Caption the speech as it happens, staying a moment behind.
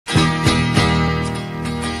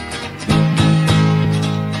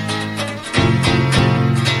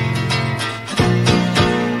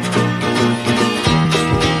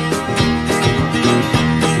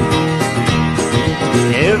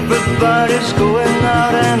everybody's going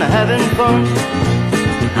out and having fun.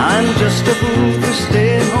 I'm just a fool for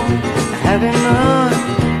staying home, having none.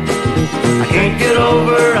 I can't get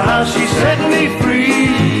over how she set me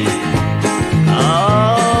free.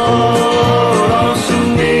 Oh,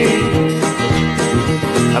 lonesome me.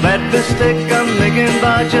 A bad mistake I'm making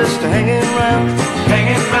by just hanging around.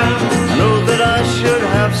 I know that I should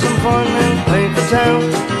have some fun and paint the town.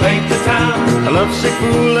 A lovesick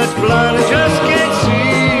fool that's blind and just can't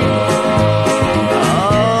see.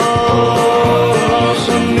 Oh,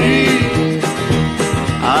 lonesome me.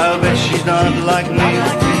 I'll bet she's not like me.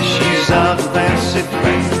 She's out fancy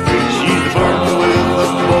free. She's flirting with the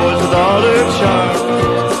boys with all her charm.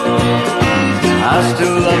 I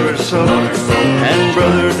still love her so, and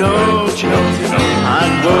brother, don't you know,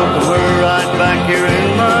 I'd welcome her right back here in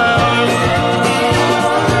my arms.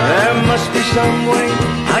 There must be some way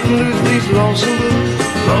I can lose these lonesome blues.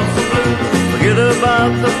 Forget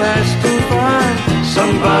about the past and find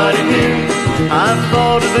somebody new. I've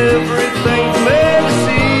thought of everything from A to C.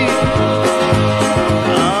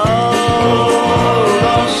 Oh,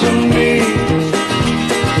 lonesome me.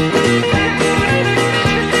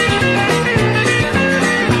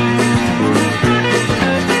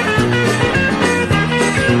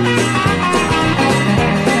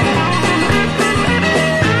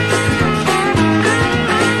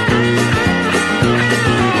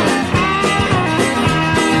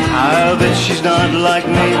 She's not like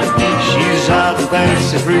me, she's out and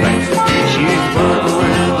fancy free. She's flirting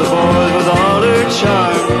with the boys with all her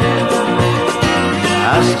charm.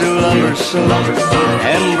 I still love her so,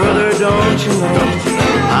 and brother, don't you know,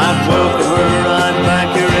 I'd welcome her right back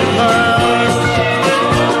here in my arms.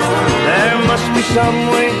 There must be some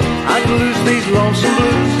way I can lose these lonesome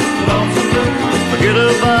blues. Forget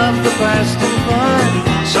about the past and find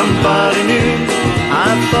somebody new.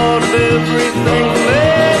 I've thought of everything